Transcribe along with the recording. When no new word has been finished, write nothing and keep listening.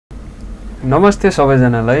नमस्ते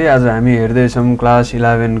सबैजनालाई। आज हामी हेर्दैछौँ क्लास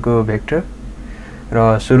 11 को भेक्टर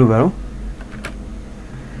र सुरु गरौँ।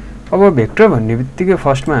 अब भेक्टर भन्ने बित्तिकै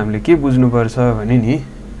फर्स्टमा हामीले के बुझ्नुपर्छ भने नि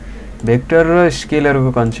भेक्टर र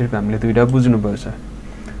स्केलरको कन्सेप्ट हामीले दुईटा बुझ्नुपर्छ।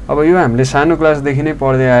 अब यो हामीले सानो क्लासदेखि नै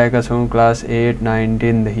पढ्दै आएका छौँ, क्लास 8, 9,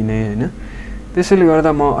 10 देखि नै हैन। त्यसैले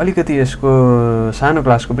गर्दा म अलिकति यसको सानो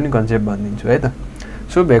क्लासको पनि कन्सेप्ट भनिदिन्छु है त।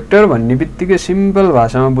 सो भेक्टर भन्ने बित्तिकै सिम्पल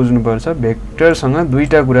भाषामा बुझ्नुपर्छ। भेक्टरसँग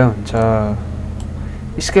दुईटा कुरा हुन्छ,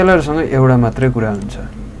 स्केलरसँग एउटा मात्रै कुरा हुन्छ।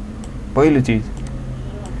 पहिलो चीज,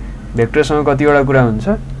 भेक्टरसँग कतिवटा कुरा हुन्छ?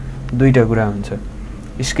 दुईटा कुरा हुन्छ।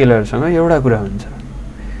 स्केलरसँग एउटा कुरा हुन्छ।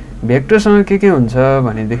 भेक्टरसँग के हुन्छ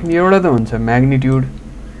भनेदेखि एउटा त हुन्छ म्याग्निट्युड,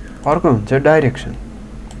 अर्को हुन्छ डाइरेक्सन।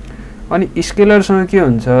 अनि स्केलरसँग के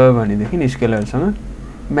हुन्छ भनेदेखि स्केलरसँग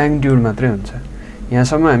म्याग्निट्युड मात्रै हुन्छ।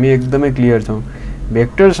 यहाँसम्म हामी एकदमै क्लियर छौँ।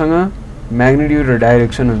 भेक्टरसँग म्याग्निट्युड र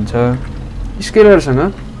डाइरेक्सन हुन्छ, स्केलरसँग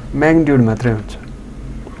म्याग्निट्युड मात्रै हुन्छ।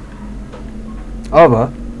 अब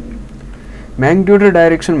म्याग्निट्युड र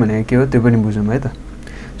डाइरेक्सन भनेको के हो त्यो पनि बुझौँ है त।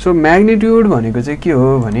 सो म्याग्निट्युड भनेको चाहिँ के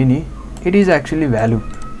हो भने नि it is actually value.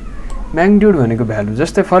 Magnitude भनेको भ्यालु।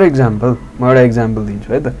 जस्तै फर इक्जाम्पल म एउटा इक्जाम्पल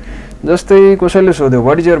दिन्छु है त। जस्तै कसैले सोध्यो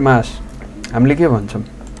व्हाट इज योर मास, हामीले के भन्छौँ?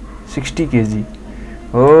 60 केजी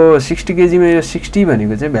हो। 60 केजीमा यो 60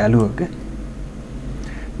 भनेको चाहिँ भ्यालु हो क्या।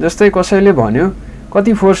 जस्तै कसैले भन्यो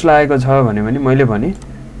कति फोर्स लागेको छ भने मैले भने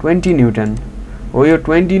 20 न्युटन हो। यो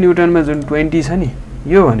 20 न्युटनमा जुन 20 छ नि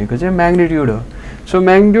यो भनेको चाहिँ म्याग्निट्युड हो। सो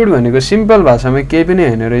म्याग्निट्युड भनेको सिम्पल भाषामा केही पनि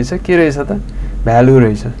हैन रहेछ, के रहेछ त? भ्यालु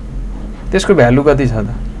रहेछ। त्यसको भ्यालु कति छ त?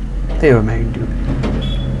 त्यही हो म्याग्निट्युड।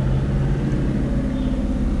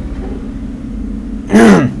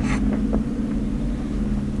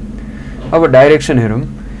 अब डाइरेक्सन हेरौँ।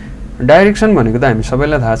 डाइरेक्सन भनेको त हामी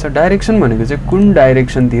सबैलाई थाहा छ। डाइरेक्सन भनेको चाहिँ कुन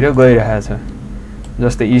डाइरेक्सनतिर गइरहेछ।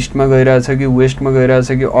 जस्तै इस्टमा गइरहेछ कि वेस्टमा गइरहेछ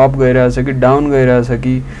कि अप गइरहेछ कि डाउन गइरहेछ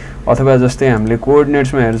कि अथवा जस्तै हामीले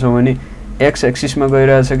कोअर्डिनेट्समा हेर्छौँ भने एक्स एक्सिसमा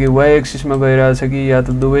गइरहेछ कि वाइ एक्सिसमा गइरहेछ कि या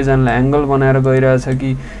त दुवैजनालाई एङ्गल बनाएर गइरहेछ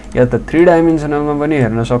कि या त 3 डाइमेन्सनलमा पनि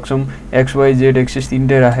हेर्न सक्छौँ। एक्स वाइ जेड एक्सिस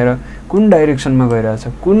तिनटै राखेर कुन डाइरेक्सनमा गइरहेछ,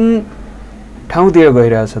 कुन ठाउँतिर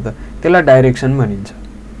गइरहेछ त त्यसलाई डाइरेक्सन भनिन्छ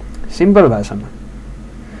सिम्पल भाषामा।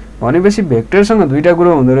 भनेपछि भेक्टरसँग दुईटा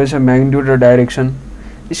कुरो हुँदो रहेछ, म्याग्निट्युड र डाइरेक्सन।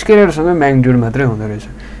 स्केलरसँग म्याग्निट्युड मात्रै हुँदो रहेछ।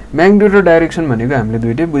 म्याग्निट्युड र डाइरेक्सन भनेको हामीले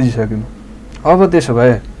दुईटै बुझिसक्यौँ। अब त्यसो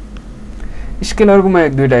भए स्केलरको म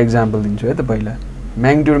एक दुईटा इक्जाम्पल दिन्छु है त। पहिला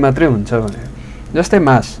म्याग्निट्युड मात्रै हुन्छ भनेर, जस्तै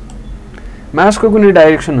मासको कुनै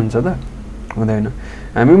डाइरेक्सन हुन्छ त? हुँदैन।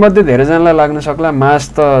 हामी मध्ये धेरैजनालाई लाग्न सक्ला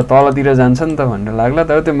मास त तलतिर जान्छ नि त भनेर लाग्ला,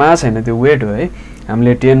 तर त्यो मास हैन, त्यो वेट हो है।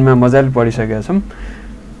 हामीले 10 मा मजाले पढिसकेका छौँ।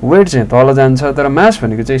 वेट चाहिँ तल जान्छ, तर मास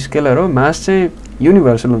भनेको चाहिँ स्केलर हो। मास चाहिँ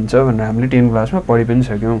युनिभर्सल हुन्छ भनेर हामीले 10 क्लासमा पढि पनि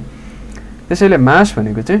सक्यौँ। त्यसैले मास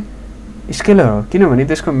भनेको चाहिँ स्केलर हो, किनभने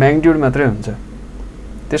त्यसको म्याग्निट्युड मात्रै हुन्छ,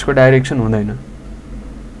 त्यसको डाइरेक्सन हुँदैन।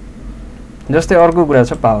 जस्तै अर्को कुरा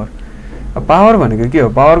छ पावर। पावर भनेको के हो?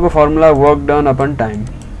 पावरको formula work done upon time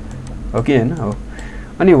हो कि हैन? हो।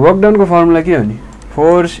 अनि वर्क डनको फर्मुला के हो नि?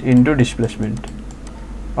 Force into displacement.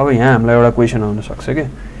 अब यहाँ हामीलाई एउटा क्वेसन आउन सक्छ के,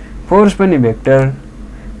 फोर्स पनि भेक्टर,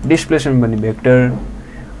 डिस्प्लेसमेन्ट पनि भेक्टर,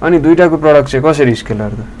 अनि दुईटाको प्रडक्ट चाहिँ कसरी स्केलर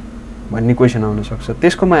त भन्ने क्वेसन आउन सक्छ।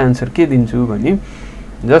 त्यसको म आन्सर के दिन्छु भने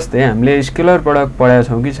जस्तै हामीले स्केलर प्रडक्ट पढाएको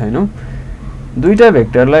छौँ कि छैनौँ। दुईटा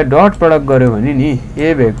भेक्टरलाई डट प्रडक्ट गर्यो भने नि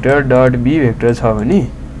ए भेक्टर डट बी भेक्टर छ भने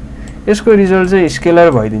यसको रिजल्ट चाहिँ स्केलर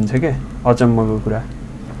भइदिन्छ क्या। अचम्मको कुरा।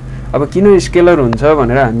 अब किन स्केलर हुन्छ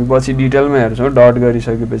भनेर हामी पछि डिटेलमा हेर्छौँ। डट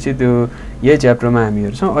गरिसकेपछि त्यो यही च्याप्टरमा हामी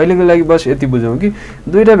हेर्छौँ। अहिलेको लागि बस यति बुझौँ कि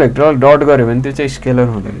दुईटा भेक्टरलाई डट गर्यो भने त्यो चाहिँ स्केलर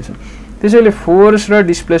हुँदो रहेछ। त्यसैले फोर्स र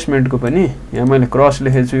डिस्प्लेसमेन्टको पनि यहाँ मैले क्रस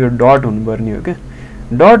लेखेको छु, यो डट हुनुपर्ने हो क्या।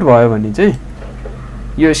 डट भयो भने चाहिँ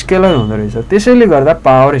यो स्केलर हुँदो रहेछ। त्यसैले गर्दा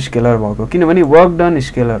पावर स्केलर भएको, किनभने वर्क डन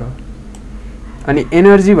स्केलर हो। अनि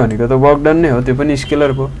एनर्जी भनेको त वर्क डन नै हो, त्यो पनि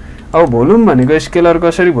स्केलर भयो। अब भोल्युम भनेको स्केलर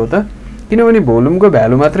कसरी भयो त? किनभने भोल्युमको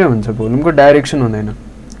भ्यालु मात्रै हुन्छ, भोल्युमको डाइरेक्सन हुँदैन।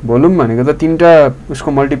 भोल्युम भनेको त तीनटा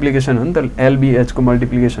उसको मल्टिप्लिकेसन हो नि त, एलबीएच को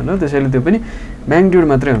मल्टिप्लिकेसन हो। त्यसैले त्यो पनि म्याग्निट्युड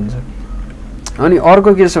मात्रै हुन्छ। अनि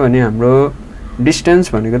अर्को के छ भने हाम्रो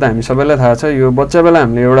डिस्टेन्स भनेको त हामी सबैलाई थाहा छ। यो बच्चा बेला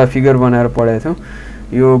हामीले एउटा फिगर बनाएर पढाएको थियौँ।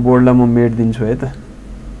 यो बोर्डलाई म मेट दिन्छु है त,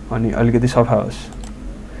 अनि अलिकति सफा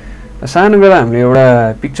होस्। सानो बेला हामीले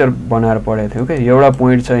एउटा पिक्चर बनाएर पढाएको थियौँ क्या। एउटा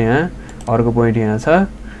पोइन्ट छ यहाँ, अर्को पोइन्ट यहाँ छ,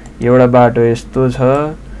 एउटा बाटो यस्तो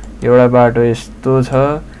छ, एउटा बाटो यस्तो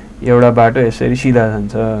छ, एउटा बाटो यसरी सिधा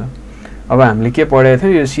जान्छ। अब हामीले के पढाएको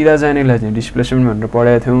थियौँ? यो सिधा जानेलाई चाहिँ डिस्प्लेसमेन्ट भनेर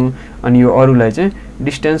पढाएको थियौँ, अनि यो अरूलाई चाहिँ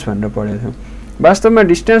डिस्टेन्स भनेर पढाएको थियौँ। वास्तवमा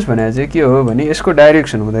डिस्टेन्स भनेको चाहिँ के हो भने यसको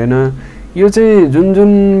डाइरेक्सन हुँदैन। यो चाहिँ जुन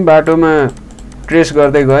जुन बाटोमा ट्रेस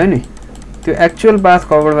गर्दै गयो नि त्यो एक्चुअल पाथ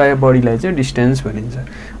कभर बाई बडीलाई चाहिँ डिस्टेन्स भनिन्छ।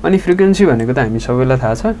 अनि फ्रिक्वेन्सी भनेको त हामी सबैलाई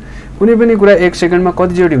थाहा छ कुनै पनि कुरा 1 सेकेन्डमा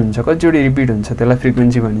कतिचोटि हुन्छ कतिचोटि रिपिट हुन्छ त्यसलाई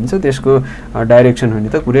फ्रिक्वेन्सी भनिन्छ त्यसको डाइरेक्सन हुने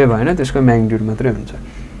त कुरै भएन त्यसको म्याग्निट्युड मात्रै हुन्छ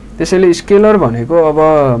त्यसैले स्केलर भनेको अब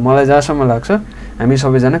मलाई जहाँसम्म लाग्छ हामी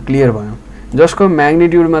सबैजना क्लियर भयौं जसको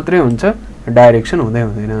म्याग्निट्युड मात्रै हुन्छ डाइरेक्सन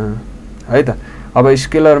हुँदैन है त अब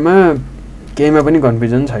स्केलरमा केहीमा पनि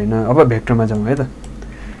कन्फ्युजन छैन अब भेक्टरमा जाउँ है त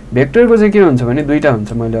भेक्टरको चाहिँ के हुन्छ भने दुईटा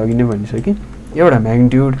हुन्छ मैले अघि नै भनिसके एउटा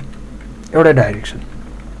म्याग्निट्युड एउटा डाइरेक्सन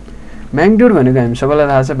म्याग्निट्युड भनेको हामी सबैलाई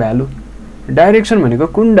थाहा छ भ्यालु डाइरेक्सन भनेको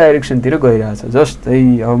कुन डाइरेक्सनतिर गइरहेछ जस्तै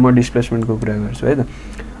अब म डिस्प्लेसमेन्टको कुरा गर्छु है त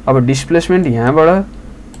अब डिस्प्लेसमेन्ट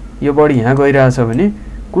यहाँबाट यो बडी यहाँ गइरहेछ भने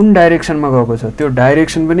कुन डाइरेक्सनमा गएको छ त्यो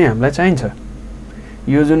डाइरेक्सन पनि हामीलाई चाहिन्छ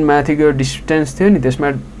यो जुन माथिको डिस्टेन्स थियो नि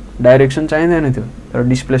त्यसमा डाइरेक्सन चाहिँदैन थियो तर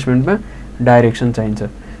डिस्प्लेसमेन्टमा डाइरेक्सन चाहिन्छ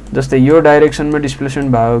जस्तै यो डाइरेक्सनमा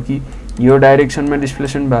डिस्प्लेसमेन्ट भयो कि यो डाइरेक्सनमा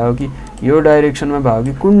डिस्प्लेसमेन्ट भयो कि यो डाइरेक्सनमा भयो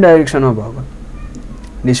कि कुन डाइरेक्सनमा भएको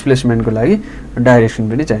डिस्प्लेसमेन्टको लागि डाइरेक्सन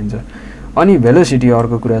पनि चाहिन्छ अनि भेलोसिटी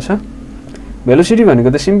अर्को कुरा छ भेलोसिटी भनेको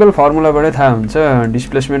त सिम्पल फर्मुलाबाटै थाहा हुन्छ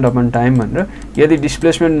डिस्प्लेसमेन्ट अपन टाइम भनेर यदि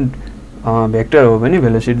डिस्प्लेसमेन्ट भेक्टर हो भने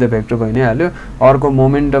भेलोसिटी त भेक्टर भइ नै हाल्यो अर्को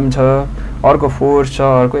मोमेन्टम छ अर्को फोर्स छ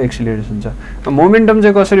अर्को एक्सिलरेसन छ मोमेन्टम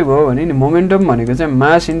चाहिँ कसरी भयो भने नि मोमेन्टम भनेको चाहिँ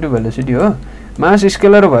मास इन्टु भेलोसिटी हो मास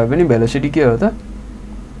स्केलर भए पनि भेलोसिटी के हो त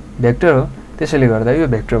भेक्टर हो त्यसैले गर्दा यो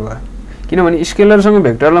भेक्टर भयो किनभने स्केलरसँग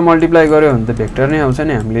भेक्टरलाई मल्टिप्लाई गर्यो भने त भेक्टर नै आउँछ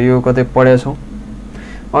नि हामीले यो कतै पढेका छौं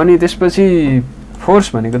अनि त्यसपछि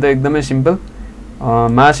फोर्स भनेको त एकदमै सिम्पल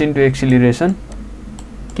मास इन्टु एक्सिलरेसन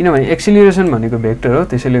किनभने एक्सिलरेसन भनेको भेक्टर हो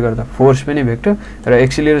त्यसैले गर्दा फोर्स पनि भेक्टर र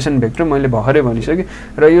एक्सिलरेसन भेक्टर मैले भर्खरै भनिसके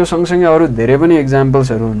र यो सँगसँगै अरु धेरै पनि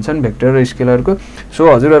एक्जाम्पल्सहरु हुन्छन् भेक्टर र स्केलरको सो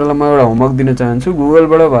हजुरहरुलाई म एउटा होमवर्क दिन चाहन्छु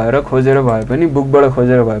गुगलबाट भएर खोजेर भए पनि बुकबाट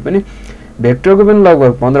खोजेर भए पनि भेक्टरको पनि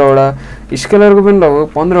लगभग 15 वटा स्केलरको पनि लगभग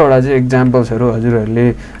 15 वटा चाहिँ एक्जाम्पल्सहरु हजुरहरुले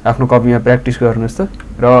आफ्नो कपीमा प्र्याक्टिस गर्नुस् त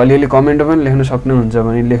र अलिअलि कमेन्ट पनि लेख्न सक्नुहुन्छ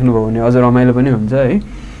भने लेख्नुभयो भने अझ रमाइलो पनि हुन्छ है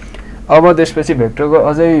अब त्यसपछि भेक्टरको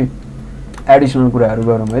अझै एडिसनल कुराहरु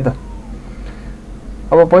गरौँ है त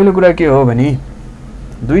अब पहिलो कुरा के हो भने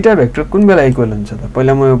दुईटा भेक्टर कुन बेला इक्वल हुन्छ त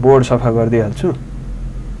पहिला म यो बोर्ड सफा गर्दै हाल्छु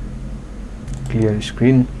क्लियर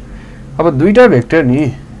स्क्रिन अब दुईटा भेक्टर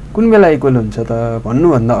नि कुन बेला इक्वल हुन्छ त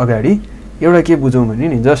भन्नु भन्दा अगाडि एउटा के बुझौं भने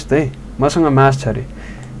नि जस्तै मसँग मास छ रे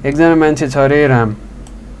एकजना मान्छे छ रे राम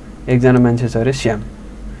एकजना मान्छे छ रे श्याम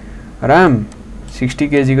राम 60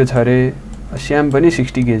 केजी को छ रे श्याम पनि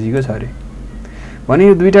 60 केजी को छ रे भने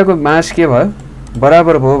यो दुईटाको मास के भयो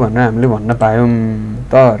बराबर भयो भनेर हामीले भन्न पायौं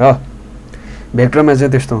तर भेक्टरमा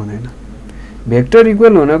चाहिँ त्यस्तो हुँदैन भेक्टर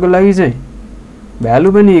इक्वल हुनको लागि चाहिँ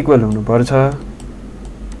भ्यालु पनि इक्वल हुनुपर्छ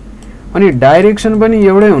अनि डाइरेक्सन पनि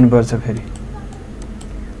एउटै हुनुपर्छ फेरि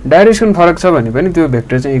डाइरेक्सन फरक छ भने पनि त्यो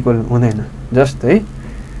भेक्टर चाहिँ इक्वल हुँदैन जस्तै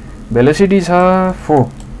भेलोसिटी छ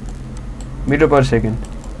 4 मिटर पर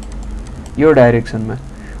सेकेन्ड यो डाइरेक्सनमा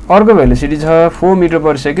अर्को भेलोसिटी छ 4 मिटर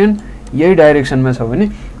पर सेकेन्ड यही डाइरेक्सनमा छ भने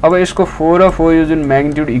अब यसको 4 र 4 यो जुन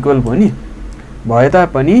म्याग्निट्युड इक्वल भयो नि भए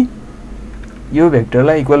तापनि यो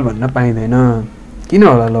भेक्टरलाई इक्वल भन्न पाइदैन किन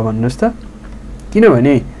होला ल भन्नुस् त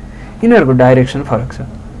किनभने यिनीहरुको डाइरेक्सन फरक छ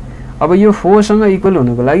अब यो 4 सँग इक्वल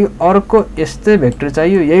हुनको लागि अर्को यस्तै भेक्टर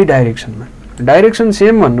चाहियो यही डाइरेक्सनमा डाइरेक्सन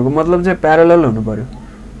सेम भन्नुको मतलब चाहिँ प्यारलल हुनु पर्यो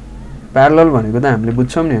प्यारलल भनेको त हामीले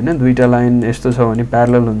बुझ्छौं नि हैन दुईटा लाइन यस्तो छ भने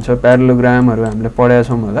प्यारलल हुन्छ प्यारलोग्रामहरु हामीले पढेका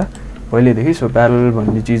छौं होला पहिलेदेखि सो प्यारलल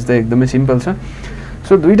भन्ने चीज त एकदमै सिम्पल छ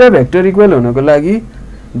सो दुईटा भेक्टर इक्वल हुनको लागि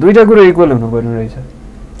दुईटा कुरा इक्वल हुनु पर्ने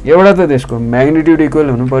रहेछ एउटा त त्यसको म्याग्निट्युड इक्वल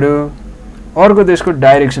हुनु पर्यो अर्को त्यसको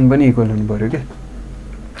डाइरेक्सन पनि इक्वल हुनु पर्यो के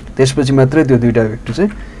त्यसपछि मात्रै त्यो दुईटा भेक्टर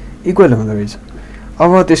चाहिँ इक्वल हुँदो रहेछ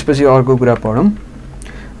अब त्यसपछि अर्को कुरा पढौं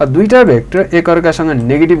दुईटा भेक्टर एकअर्कासँग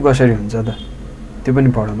नेगेटिभ कसरी हुन्छ त त्यो पनि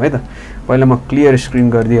पढौं है त पहिला म क्लियर स्क्रिन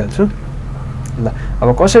गर्दिहाल्छु ल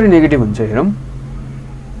अब कसरी नेगेटिभ हुन्छ हेरौं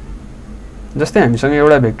जस्तै हामीसँग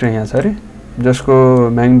एउटा भेक्टर यहाँ छ रे जसको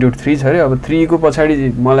म्याग्निट्युड 3 छ रे अब 3 को पछाडी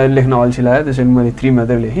मलाई लेख्न अल्छी लाग्यो त्यसैले मैले 3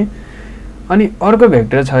 मात्र लेखे अनि अर्को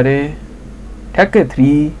भेक्टर छ रे ठ्याक्कै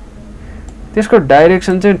 3 त्यसको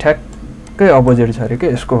डाइरेक्सन चाहिँ ठ्याक्कै अपोजिट छ रे के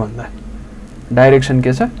यसको भन्दा डाइरेक्सन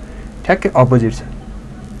के छ ठ्याक्कै अपोजिट छ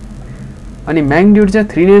अनि म्याग्निट्युड चाहिँ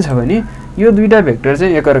 3 नै छ भने यो दुईटा भेक्टर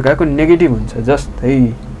चाहिँ एकअर्काको नेगेटिभ हुन्छ जस्तै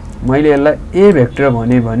मैले यसलाई ए भेक्टर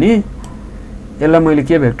भने यसलाई मैले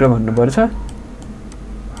के भेक्टर भन्नुपर्छ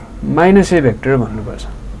माइनस ए भेक्टर भन्नुपर्छ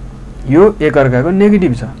यो एकअर्काको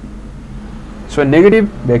नेगेटिभ छ सो नेगेटिभ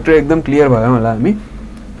भेक्टर एकदम क्लियर भयो होला हामी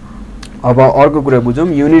अब अर्को कुरा बुझौं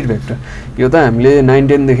युनिट भेक्टर यो त हामीले 9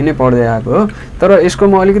 10 देखि नै पढ्दै आएको हो तर यसको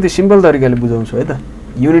म अलिकति सिम्पल तरिकाले बुझाउँछु है त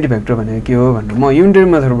युनिट भेक्टर भनेको के हो भनेर म युनिटरी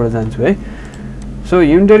मेथडबाट जान्छु है सो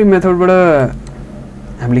युनिटरी मेथडबाट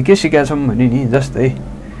हामीले के सिकेका छौं भने नि जस्तै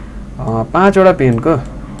 5 वटा पेनको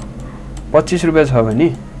 25 रुपैयाँ छ भने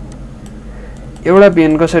एउटा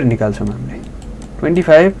पेन कसरी निकाल्छौँ हामीले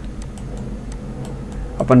 25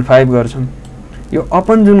 अपन 5 गर्छौँ यो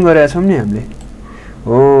अपन जुन गरेका छौँ नि हामीले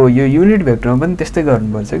हो यो युनिट भेक्टरमा पनि त्यस्तै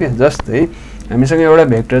गर्नुपर्छ के जस्तै हामीसँग एउटा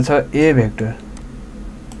भेक्टर छ ए भेक्टर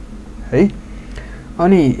है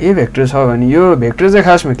अनि ए भेक्टर छ भने यो भेक्टर चाहिँ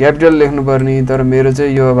खासमा क्यापिटल लेख्नुपर्ने तर मेरो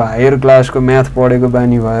चाहिँ यो अब हायर क्लासको म्याथ पढेको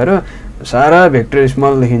बानी भएर सारा भेक्टर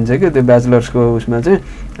स्मल लेखिन्छ के त्यो ब्याचलर्सको उसमा चाहिँ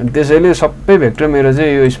अनि त्यसैले सबै भेक्टर मेरो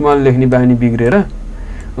चाहिँ यो स्मल लेख्ने बानी बिग्रेर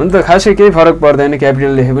हुन त खासै केही फरक पर्दैन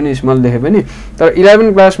क्यापिटल लेखे पनि स्मल लेखे पनि तर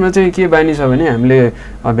 11 क्लासमा चाहिँ के बानी छ भने हामीले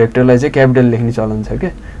भेक्टरलाई चाहिँ क्यापिटल लेख्ने चलन छ के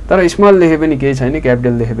तर स्मल लेखे पनि केही छैन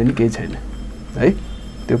क्यापिटल लेखे पनि केही छैन है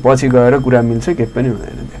त्यो पछि गएर कुरा मिल्छ केही पनि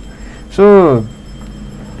हुँदैन त्यो सो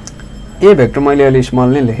ए भेक्टर मैले अलि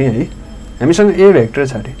स्मल नै लेखेँ है हामीसँग ए भेक्टर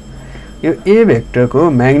छ अरे यो ए भेक्टरको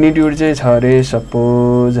म्याग्निट्युड चाहिँ छ अरे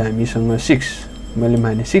सपोज हामीसँग 6 मैले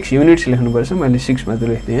माने 6 युनिट्स लेख्नुपर्छ मैले 6 मात्र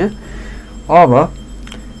लेख्दिएँ अब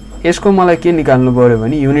यसको मलाई के निकाल्नु पर्यो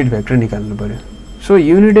भने युनिट भेक्टर निकाल्नु पर्यो सो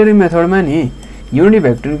युनिटरी मेथडमा नि युनिट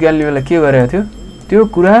भेक्टर निकाल्ने बेला के गरेको थियो त्यो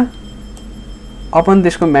कुरा अपन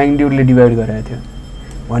त्यसको म्याग्निट्युडले डिभाइड गराएको थियो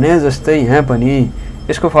भने जस्तै यहाँ पनि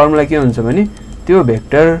यसको फर्मुला के हुन्छ भने त्यो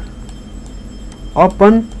भेक्टर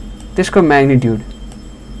अपन त्यसको म्याग्निट्युड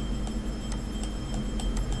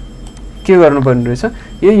के गर्नुपर्ने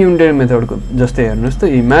रहेछ यो युनिटरी मेथडको जस्तै हेर्नुहोस् त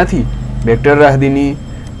यी माथि भेक्टर राख्दिने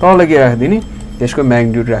तल के राख्दिने त्यसको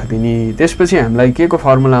म्याग्निट्युड राख्दिने त्यसपछि हामीलाई के को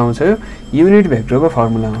फर्मुला आउँछ यो युनिट भेक्टरको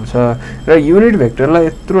फर्मुला आउँछ र युनिट भेक्टरलाई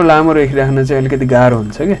यत्रो लामो लेखिराख्न चाहिँ अलिकति गाह्रो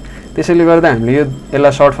हुन्छ के त्यसैले गर्दा हामीले यो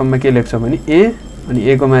यसलाई सर्ट फर्ममा के लेख्छौँ भने ए अनि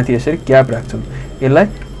ए को माथि यसरी क्याप राख्छौँ यसलाई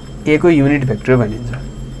ए को युनिट भेक्टर भनिन्छ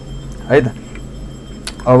है त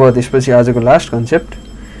अब त्यसपछि आजको लास्ट कन्सेप्ट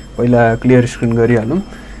पहिला क्लियर स्क्रिन गरिहालौँ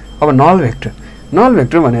अब नल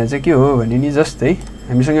भेक्टर भनेको चाहिँ के हो भने नि जस्तै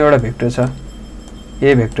हामीसँग एउटा भेक्टर छ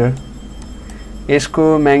ए भेक्टर यसको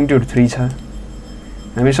म्याग्निट्युड 3 छ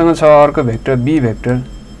हामीसँग छ अर्को भेक्टर बी भेक्टर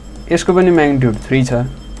यसको पनि म्याग्निट्युड 3 छ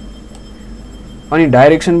अनि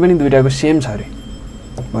डाइरेक्सन पनि दुईटाको सेम छ अरे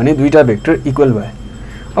भने दुईटा भेक्टर इक्वल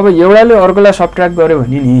भयो अब एउटाले अर्कोलाई सबट्र्याक्ट गर्यो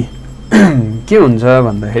भने नि के हुन्छ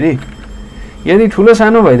भन्दाखेरि यदि ठुलो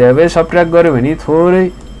सानो भइदिए भए सबट्र्याक्ट गर्यो भने थोरै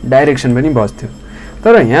डाइरेक्सन पनि बच्थ्यो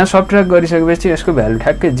तर यहाँ सबट्र्याक्ट गरिसकेपछि यसको भ्यालु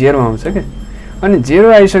ठ्याक्कै 0 आउँछ के अनि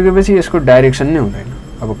 0 आइसकेपछि यसको डाइरेक्सन नै हुँदैन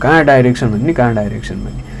अब कहाँ डाइरेक्सन भन्ने कहाँ डाइरेक्सन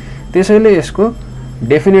भन्ने त्यसैले यसको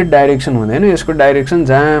डेफिनेट डाइरेक्सन हुँदैन यसको डाइरेक्सन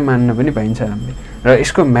जहाँ मान्न पनि पाइन्छ हामीले र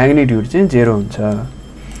यसको म्याग्निट्युड चाहिँ 0 हुन्छ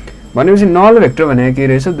भनेपछि नल भेक्टर भनेको के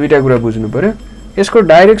रहेछ दुईटा कुरा बुझ्नु पर्यो यसको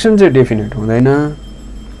डाइरेक्सन चाहिँ डेफिनेट हुँदैन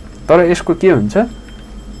तर यसको के हुन्छ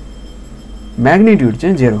म्याग्निट्युड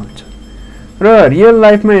चाहिँ 0 हुन्छ र रियल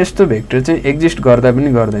लाइफमा यस्तो भेक्टर चाहिँ एक्जिस्ट गर्दा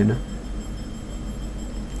पनि गर्दैन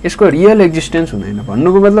यसको रियल एक्जिस्टेन्स हुँदैन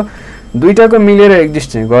भन्नुको मतलब दुईटाको मिलेर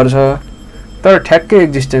एक्जिस्ट चाहिँ गर्छ तर ठ्याक्कै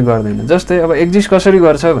एक्जिस्ट चाहिँ गर्दैन जस्तै अब एक्जिस्ट कसरी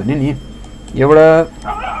गर्छ भने नि एउटा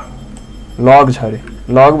लग छ अरे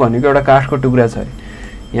लग भनेको एउटा काठको टुक्रा छ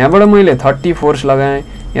अरे यहाँबाट मैले 30 फोर्स लगाएँ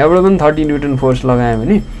यहाँबाट पनि 30 न्युटन फोर्स लगाएँ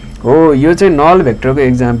भने हो यो चाहिँ नल भेक्टरको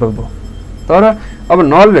एक्जाम्पल भयो तर अब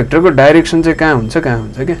नल भेक्टरको डाइरेक्सन चाहिँ कहाँ हुन्छ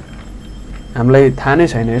क्या हामीलाई थाहा नै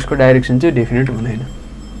छैन यसको डाइरेक्सन चाहिँ डेफिनेट हुँदैन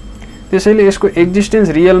त्यसैले यसको एक्जिस्टेन्स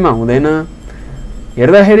रियलमा हुँदैन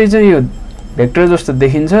हेर्दाखेरि चाहिँ यो भेक्टर जस्तो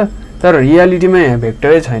देखिन्छ तर रियालिटीमा यहाँ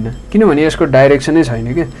भेक्टरै छैन किनभने यसको डाइरेक्सनै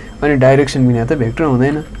छैन के अनि डाइरेक्सन बिना त भेक्टर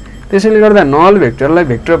हुँदैन त्यसैले गर्दा नल भेक्टरलाई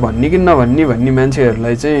भेक्टर भन्ने कि नभन्ने भन्ने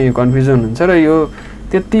मान्छेहरूलाई चाहिँ कन्फ्युजन हुन्छ र यो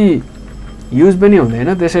त्यति युज पनि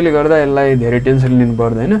हुँदैन त्यसैले गर्दा यसलाई धेरै टेन्सन लिनु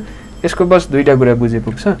पर्दैन यसको बस दुईटा कुरा बुझे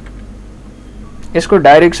पुग्छ यसको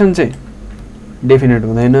डाइरेक्सन चाहिँ डेफिनेट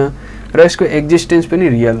हुँदैन र यसको एक्जिस्टेन्स पनि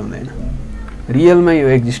रियल हुँदैन रियलमा यो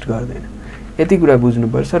एक्जिस्ट गर्दैन यति कुरा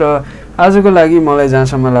बुझ्नुपर्छ र आजको लागि मलाई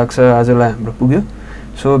जहाँसम्म लाग्छ आजलाई हाम्रो पुग्यो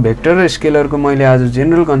सो भेक्टर र स्केलरको मैले आज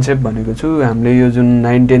जेनरल कन्सेप्ट भनेको छु हामीले यो जुन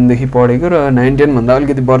 9-10 देखि पढेको र 9-10 भन्दा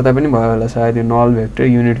अलिकति बढ्दा पनि भयो होला सायद यो नल भेक्टर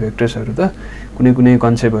युनिट भेक्टर्सहरू त कुनै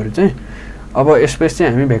कन्सेप्टहरू चाहिँ अब यसपछि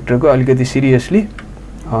चाहिँ हामी भेक्टरको अलिकति सिरियसली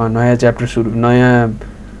नयाँ च्याप्टर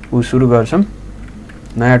सुरु गर्छौँ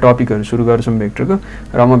नयाँ टपिकहरू सुरु गर्छौँ भेक्टरको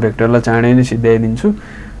र म भेक्टरलाई चाँडै नै सिद्ध्याइदिन्छु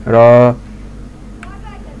र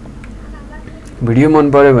भिडियो मन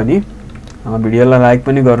पर्यो भने भिडियोलाई लाइक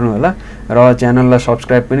पनि गर्नु होला र च्यानललाई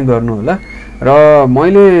सब्स्क्राइब पनि गर्नु होला र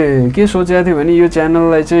मैले के सोचेको थिएँ भने यो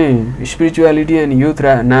च्यानललाई चाहिँ स्पिरिचुअलिटी एन्ड युथ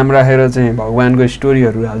नाम राखेर चाहिँ भगवानको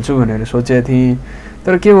स्टोरीहरू हाल्छु भनेर सोचेको थिएँ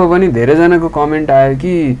तर के भयो भने धेरैजनाको कमेन्ट आयो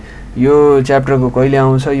कि यो च्याप्टरको कहिले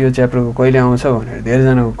आउँछ यो च्याप्टरको कहिले आउँछ भनेर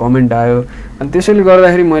धेरैजनाको कमेन्ट आयो अनि त्यसैले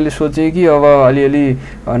गर्दाखेरि मैले सोचेँ कि अब अलिअलि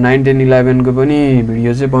 9, 10, 11 को पनि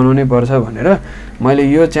भिडियो चाहिँ बनाउनै पर्छ भनेर मैले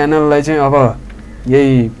यो च्यानललाई चाहिँ अब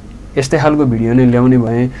यही यस्तै खालको भिडियो नै ल्याउने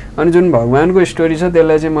भएँ। अनि जुन भगवानको स्टोरी छ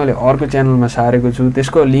त्यसलाई चाहिँ मैले अर्को च्यानलमा सारेको छु,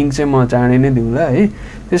 त्यसको लिङ्क चाहिँ म चाँडै नै दिउँला है।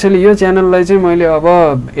 त्यसैले यो च्यानललाई चाहिँ मैले अब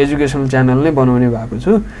एजुकेसनल च्यानल नै बनाउने भएको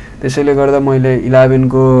छु। त्यसैले गर्दा मैले 11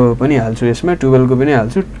 को पनि हाल्छु यसमा, 12 को पनि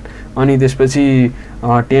हाल्छु, अनि त्यसपछि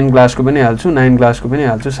 10 क्लासको पनि हाल्छु, 9 क्लासको पनि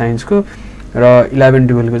हाल्छु साइन्सको, र 11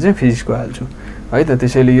 12 को चाहिँ फिजिक्सको हाल्छु है त।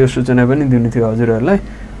 त्यसैले यो सूचना पनि दिनु थियो हजुरहरूलाई।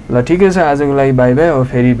 ल ठिकै छ, आजको लागि बाई बाई, अब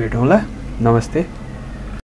फेरि भेटौँला, नमस्ते।